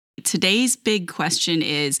today's big question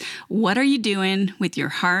is, what are you doing with your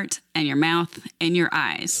heart and your mouth and your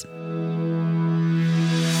eyes?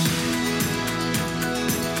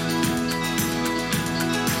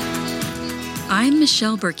 I'm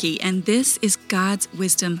Michelle Berkey, and this is God's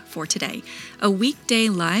Wisdom for Today, a weekday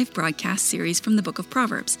live broadcast series from the book of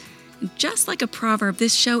Proverbs. Just like a proverb,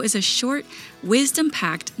 this show is a short,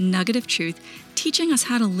 wisdom-packed nugget of truth teaching us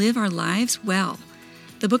how to live our lives well.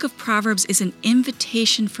 The book of Proverbs is an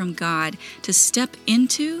invitation from God to step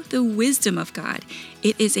into the wisdom of God.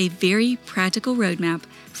 It is a very practical roadmap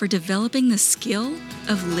for developing the skill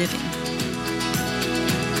of living.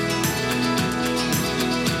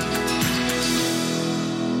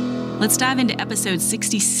 Let's dive into episode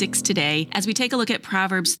 66 today as we take a look at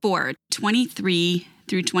Proverbs 4:23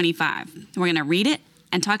 through 25. We're going to read it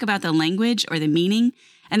and talk about the language or the meaning,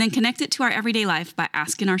 and then connect it to our everyday life by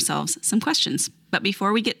asking ourselves some questions. But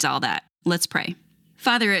before we get to all that, let's pray.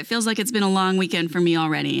 Father, it feels like it's been a long weekend for me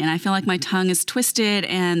already, and I feel like my tongue is twisted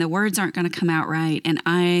and the words aren't going to come out right, and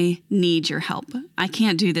I need your help. I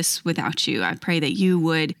can't do this without you. I pray that you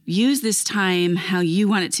would use this time how you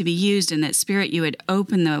want it to be used, and that, Spirit, you would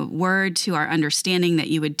open the word to our understanding, that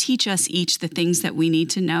you would teach us each the things that we need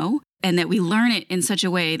to know, and that we learn it in such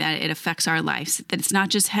a way that it affects our lives, that it's not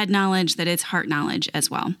just head knowledge, that it's heart knowledge as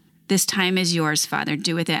well. This time is yours, Father.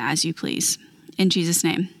 Do with it as you please. In Jesus'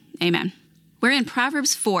 name, amen. We're in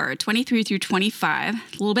Proverbs 4:23 through 25, a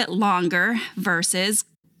little bit longer verses.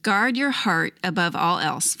 Guard your heart above all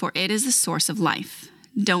else, for it is the source of life.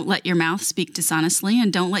 Don't let your mouth speak dishonestly,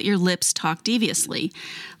 and don't let your lips talk deviously.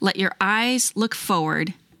 Let your eyes look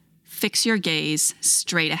forward. Fix your gaze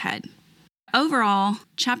straight ahead. Overall,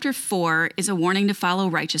 chapter 4 is a warning to follow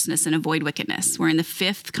righteousness and avoid wickedness. We're in the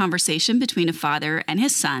 5th conversation between a father and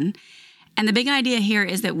his son. And the big idea here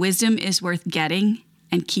is that wisdom is worth getting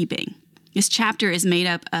and keeping. This chapter is made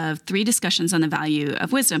up of 3 discussions on the value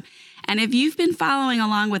of wisdom. And if you've been following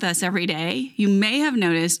along with us every day, you may have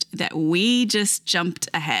noticed that we just jumped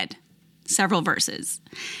ahead several verses.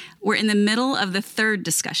 We're in the middle of the 3rd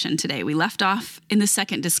discussion today. We left off in the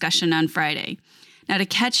 2nd discussion on Friday. Now, to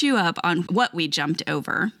catch you up on what we jumped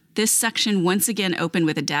over, this section once again opened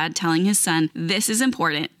with a dad telling his son, this is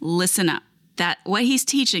important, listen up. That what he's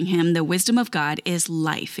teaching him, the wisdom of God, is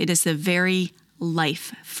life. It is the very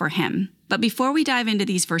life for him. But before we dive into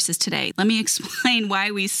these verses today, let me explain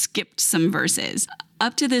why we skipped some verses.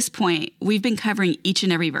 Up to this point, we've been covering each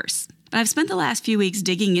and every verse. But I've spent the last few weeks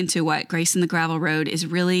digging into what Grace in the Gravel Road is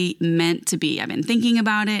really meant to be. I've been thinking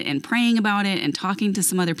about it and praying about it and talking to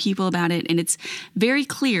some other people about it. And it's very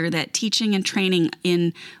clear that teaching and training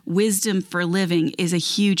in wisdom for living is a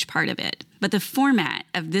huge part of it. But the format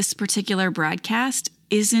of this particular broadcast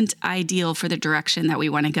isn't ideal for the direction that we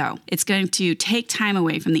want to go. It's going to take time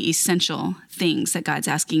away from the essential things that God's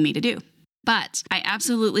asking me to do. But I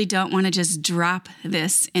absolutely don't want to just drop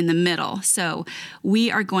this in the middle. So we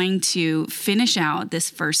are going to finish out this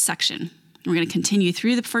first section. We're going to continue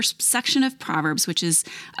through the first section of Proverbs, which is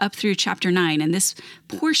up through chapter 9. And this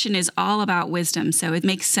portion is all about wisdom, so it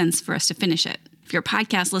makes sense for us to finish it. If you're a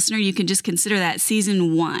podcast listener, you can just consider that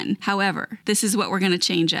season 1. However, this is what we're going to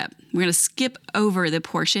change up. We're going to skip over the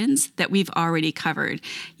portions that we've already covered.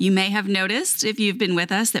 You may have noticed, if you've been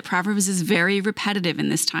with us, that Proverbs is very repetitive in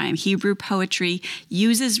this time. Hebrew poetry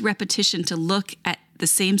uses repetition to look at the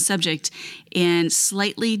same subject in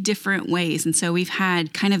slightly different ways. And so we've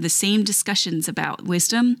had kind of the same discussions about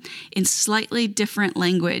wisdom in slightly different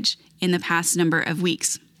language in the past number of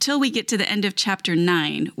weeks. Till we get to the end of chapter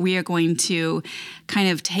 9, we are going to kind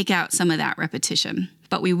of take out some of that repetition.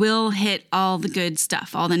 But we will hit all the good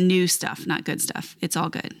stuff, all the new stuff, not good stuff. It's all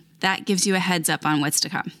good. That gives you a heads up on what's to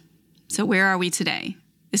come. So where are we today?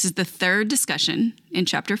 This is the 3rd discussion in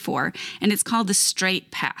chapter 4, and it's called the straight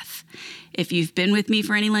path. If you've been with me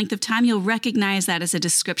for any length of time, you'll recognize that as a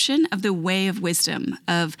description of the way of wisdom,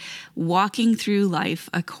 of walking through life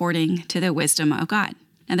according to the wisdom of God.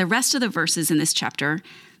 And the rest of the verses in this chapter,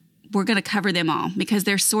 we're going to cover them all because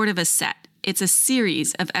they're sort of a set. It's a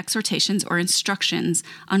series of exhortations or instructions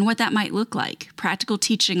on what that might look like, practical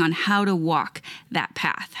teaching on how to walk that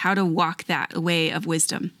path, how to walk that way of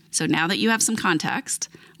wisdom. So now that you have some context,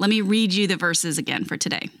 let me read you the verses again for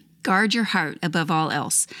today. Guard your heart above all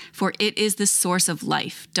else, for it is the source of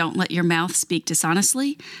life. Don't let your mouth speak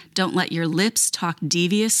dishonestly. Don't let your lips talk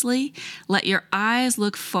deviously. Let your eyes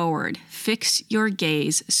look forward. Fix your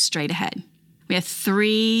gaze straight ahead. We have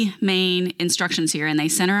 3 main instructions here, and they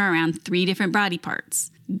center around 3 different body parts.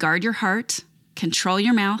 Guard your heart, control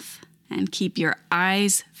your mouth, and keep your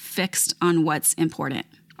eyes fixed on what's important.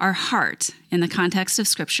 Our heart, in the context of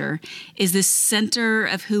Scripture, is the center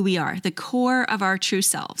of who we are, the core of our true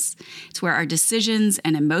selves. It's where our decisions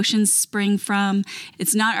and emotions spring from.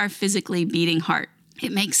 It's not our physically beating heart.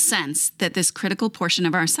 It makes sense that this critical portion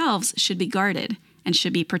of ourselves should be guarded and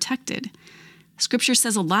should be protected. Scripture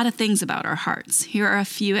says a lot of things about our hearts. Here are a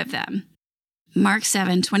few of them. Mark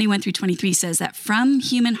 7:21-23 says that from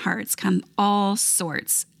human hearts come all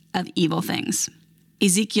sorts of evil things.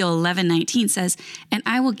 Ezekiel 11:19 says, "And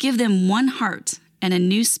I will give them one heart, and a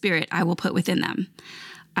new spirit I will put within them.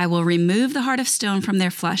 I will remove the heart of stone from their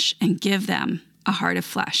flesh and give them a heart of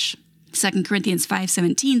flesh." 2 Corinthians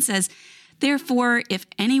 5:17 says, "Therefore, if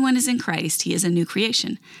anyone is in Christ, he is a new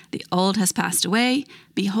creation. The old has passed away.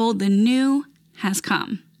 Behold, the new has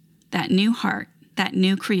come." That new heart, that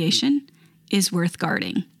new creation is worth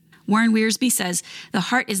guarding. Warren Wiersbe says, "The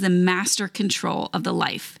heart is the master control of the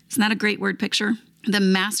life." Isn't that a great word picture? The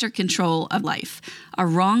master control of life. A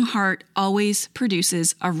wrong heart always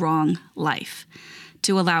produces a wrong life.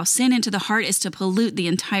 To allow sin into the heart is to pollute the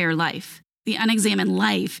entire life. The unexamined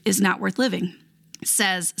life is not worth living,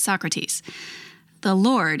 says Socrates. The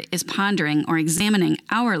Lord is pondering or examining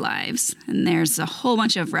our lives, and there's a whole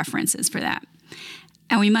bunch of references for that.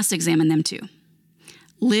 And we must examine them too.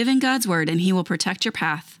 Live in God's word, and he will protect your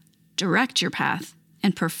path, direct your path,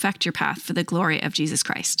 and perfect your path for the glory of Jesus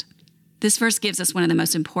Christ. This verse gives us one of the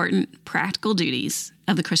most important practical duties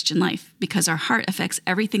of the Christian life, because our heart affects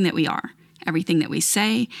everything that we are, everything that we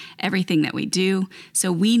say, everything that we do.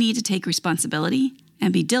 So we need to take responsibility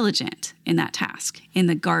and be diligent in that task, in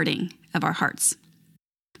the guarding of our hearts.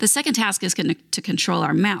 The second task is to control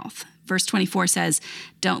our mouth. Verse 24 says,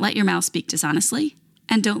 "Don't let your mouth speak dishonestly,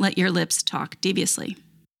 and don't let your lips talk deviously."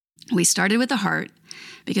 We started with the heart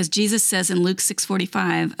because Jesus says in Luke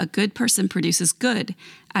 6:45, "A good person produces good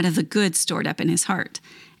out of the good stored up in his heart.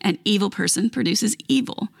 An evil person produces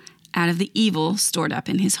evil out of the evil stored up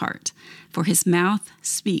in his heart. For his mouth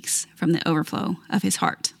speaks from the overflow of his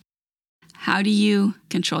heart." How do you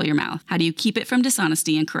control your mouth? How do you keep it from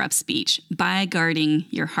dishonesty and corrupt speech? By guarding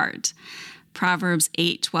your heart. Proverbs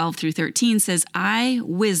 8:12-13 says, "I,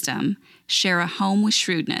 wisdom, share a home with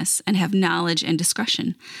shrewdness and have knowledge and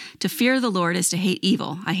discretion. To fear the Lord is to hate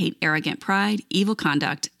evil. I hate arrogant pride, evil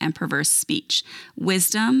conduct, and perverse speech."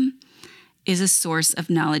 Wisdom is a source of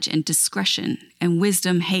knowledge and discretion, and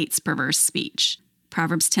wisdom hates perverse speech.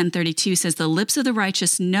 Proverbs 10:32 says, "The lips of the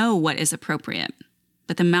righteous know what is appropriate,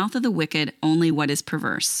 but the mouth of the wicked only what is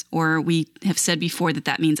perverse." Or we have said before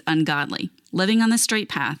that means ungodly. Living on the straight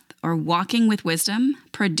path or walking with wisdom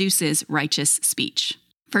produces righteous speech.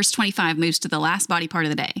 Verse 25 moves to the last body part of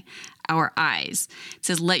the day, our eyes. It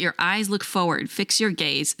says, "Let your eyes look forward, fix your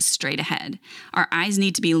gaze straight ahead." Our eyes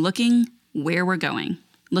need to be looking where we're going,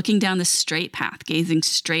 looking down the straight path, gazing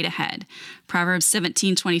straight ahead. Proverbs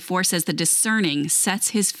 17:24 says, "The discerning sets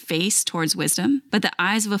his face towards wisdom, but the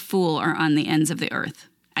eyes of a fool are on the ends of the earth."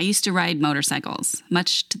 I used to ride motorcycles,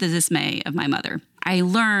 much to the dismay of my mother. I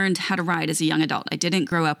learned how to ride as a young adult. I didn't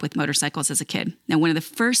grow up with motorcycles as a kid. Now, one of the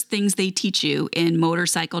first things they teach you in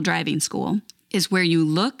motorcycle driving school is where you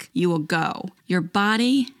look, you will go. Your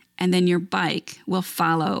body and then your bike will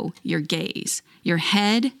follow your gaze. Your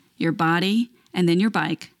head, your body, and then your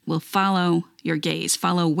bike will follow your gaze,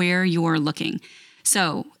 follow where you're looking.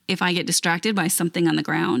 So if I get distracted by something on the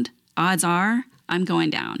ground, odds are I'm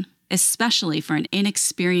going down. Especially for an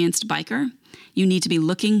inexperienced biker, you need to be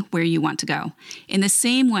looking where you want to go. In the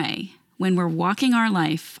same way, when we're walking our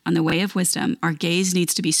life on the way of wisdom, our gaze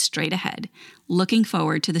needs to be straight ahead, looking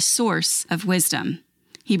forward to the source of wisdom.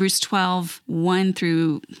 Hebrews 12:1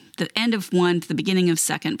 through the end of 1 to the beginning of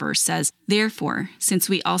 2nd verse says, "Therefore, since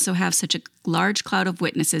we also have such a large cloud of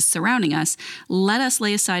witnesses surrounding us, let us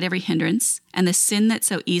lay aside every hindrance and the sin that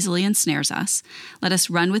so easily ensnares us. Let us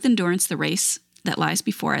run with endurance the race that lies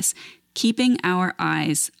before us, keeping our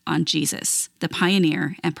eyes on Jesus, the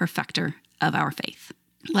pioneer and perfecter of our faith."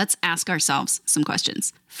 Let's ask ourselves some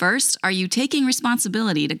questions. First, are you taking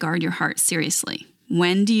responsibility to guard your heart seriously?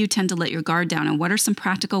 When do you tend to let your guard down, and what are some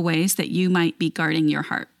practical ways that you might be guarding your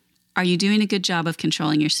heart? Are you doing a good job of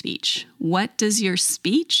controlling your speech? What does your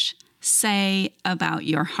speech say about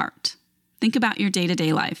your heart? Think about your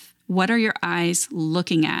day-to-day life. What are your eyes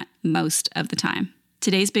looking at most of the time?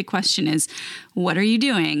 Today's big question is, what are you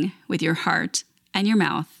doing with your heart and your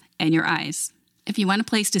mouth and your eyes? If you want a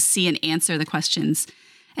place to see and answer the questions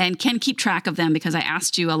and can keep track of them, because I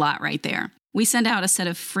asked you a lot right there, we send out a set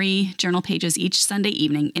of free journal pages each Sunday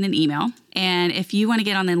evening in an email. And if you want to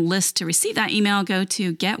get on the list to receive that email, go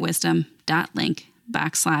to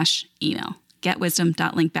getwisdom.link/email.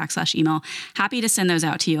 Getwisdom.link/email. Happy to send those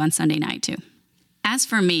out to you on Sunday night too. As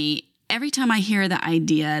for me, every time I hear the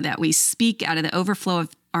idea that we speak out of the overflow of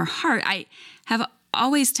our heart, I have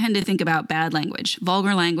always tend to think about bad language,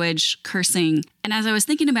 vulgar language, cursing. And as I was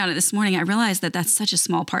thinking about it this morning, I realized that that's such a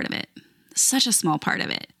small part of it. Such a small part of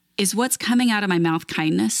it. Is what's coming out of my mouth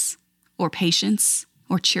kindness or patience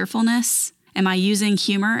or cheerfulness? Am I using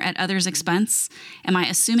humor at others' expense? Am I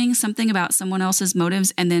assuming something about someone else's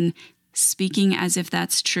motives and then speaking as if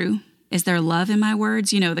that's true? Is there love in my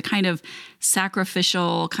words? The kind of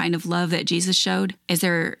sacrificial kind of love that Jesus showed? Is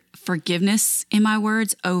there forgiveness in my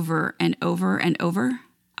words over and over and over?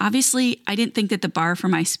 Obviously, I didn't think that the bar for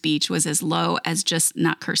my speech was as low as just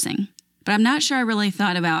not cursing. But I'm not sure I really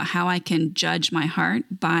thought about how I can judge my heart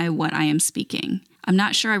by what I am speaking. I'm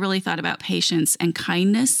not sure I really thought about patience and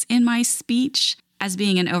kindness in my speech as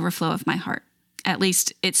being an overflow of my heart. At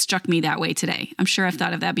least it struck me that way today. I'm sure I've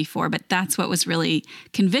thought of that before, but that's what was really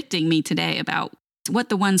convicting me today about what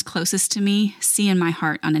the ones closest to me see in my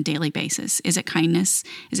heart on a daily basis. Is it kindness?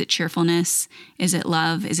 Is it cheerfulness? Is it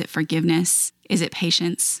love? Is it forgiveness? Is it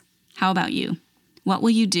patience? How about you? What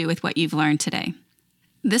will you do with what you've learned today?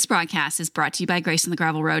 This broadcast is brought to you by Grace on the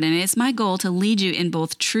Gravel Road, and it's my goal to lead you in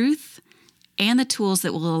both truth and the tools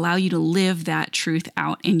that will allow you to live that truth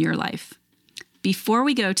out in your life. Before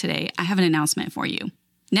we go today, I have an announcement for you.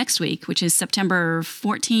 Next week, which is September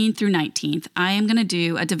 14th through 19th, I am going to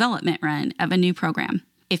do a development run of a new program.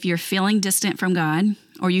 If you're feeling distant from God,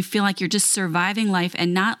 or you feel like you're just surviving life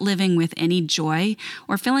and not living with any joy,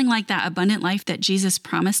 or feeling like that abundant life that Jesus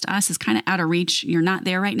promised us is kind of out of reach, you're not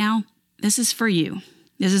there right now, this is for you.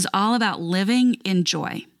 This is all about living in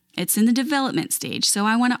joy. It's in the development stage, so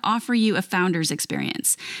I want to offer you a founder's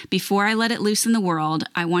experience. Before I let it loose in the world,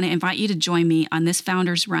 I want to invite you to join me on this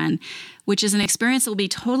founder's run, which is an experience that will be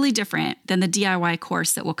totally different than the DIY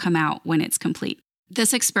course that will come out when it's complete.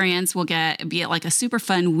 This experience will be like a super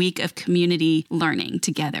fun week of community learning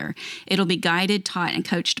together. It'll be guided, taught, and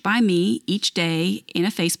coached by me each day in a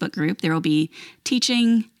Facebook group. There will be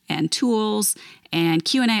teaching and tools and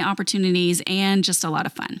Q&A opportunities and just a lot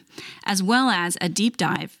of fun, as well as a deep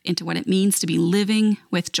dive into what it means to be living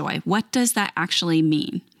with joy. What does that actually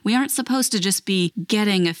mean? We aren't supposed to just be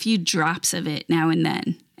getting a few drops of it now and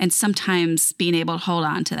then, and sometimes being able to hold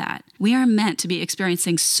on to that. We are meant to be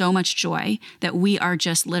experiencing so much joy that we are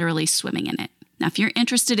just literally swimming in it. Now, if you're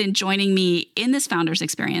interested in joining me in this founder's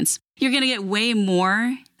experience, you're going to get way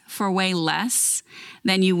more for way less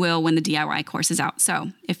than you will when the DIY course is out.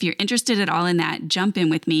 So if you're interested at all in that, jump in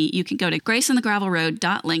with me. You can go to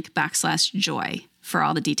graceonthegravelroad.link/joy for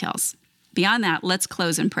all the details. Beyond that, let's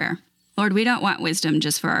close in prayer. Lord, we don't want wisdom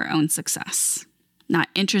just for our own success. Not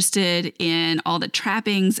interested in all the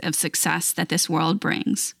trappings of success that this world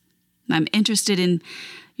brings. I'm interested in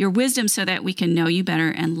your wisdom so that we can know you better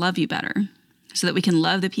and love you better, so that we can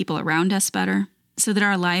love the people around us better, so that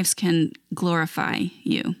our lives can glorify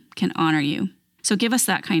you, can honor you. So give us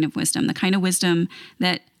that kind of wisdom, the kind of wisdom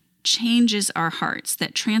that changes our hearts,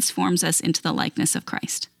 that transforms us into the likeness of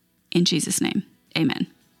Christ. In Jesus' name, amen.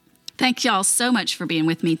 Thank y'all so much for being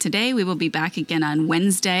with me today. We will be back again on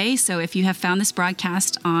Wednesday. So if you have found this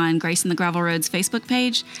broadcast on Grace on the Gravel Road's Facebook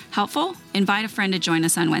page helpful, invite a friend to join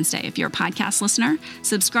us on Wednesday. If you're a podcast listener,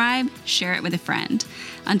 subscribe, share it with a friend.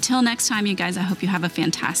 Until next time, you guys, I hope you have a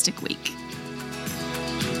fantastic week.